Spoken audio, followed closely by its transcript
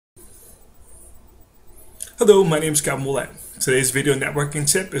Hello, my name is Willett. Today's video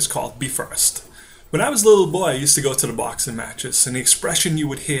networking tip is called Be First. When I was a little boy, I used to go to the boxing matches, and the expression you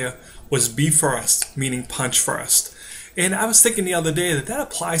would hear was be first, meaning punch first. And I was thinking the other day that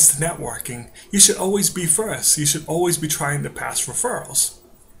applies to networking. You should always be first. You should always be trying to pass referrals.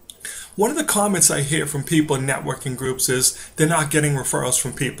 One of the comments I hear from people in networking groups is they're not getting referrals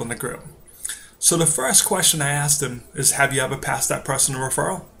from people in the group. So the first question I asked them is, have you ever passed that person a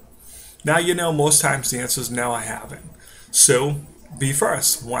referral? Now you know most times the answer is no, I haven't. So be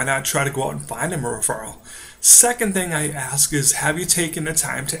first. Why not try to go out and find him a referral? Second thing I ask is, have you taken the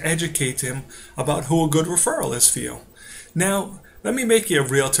time to educate him about who a good referral is for you? Now, let me make you a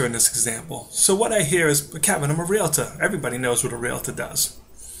realtor in this example. So what I hear is, Kevin, I'm a realtor. Everybody knows what a realtor does.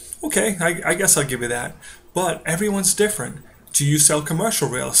 Okay, I guess I'll give you that. But everyone's different. Do you sell commercial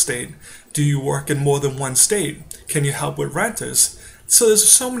real estate? Do you work in more than one state? Can you help with renters? So there's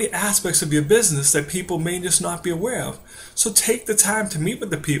so many aspects of your business that people may just not be aware of. So take the time to meet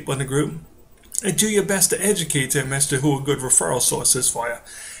with the people in the group and do your best to educate them as to who a good referral source is for you.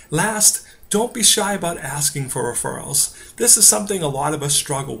 Last, don't be shy about asking for referrals. This is something a lot of us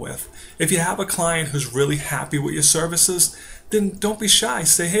struggle with. If you have a client who's really happy with your services, then don't be shy.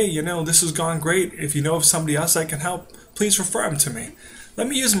 Say, hey, this has gone great. If you know of somebody else I can help, please refer them to me. Let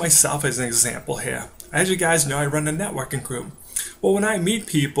me use myself as an example here. As you guys know, I run a networking group. Well, when I meet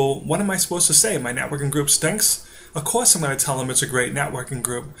people, what am I supposed to say? My networking group stinks? Of course I'm going to tell them it's a great networking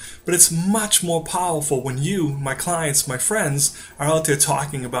group, but it's much more powerful when you, my clients, my friends, are out there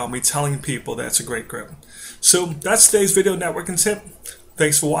talking about me, telling people that it's a great group. So that's today's video networking tip.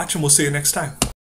 Thanks for watching. We'll see you next time.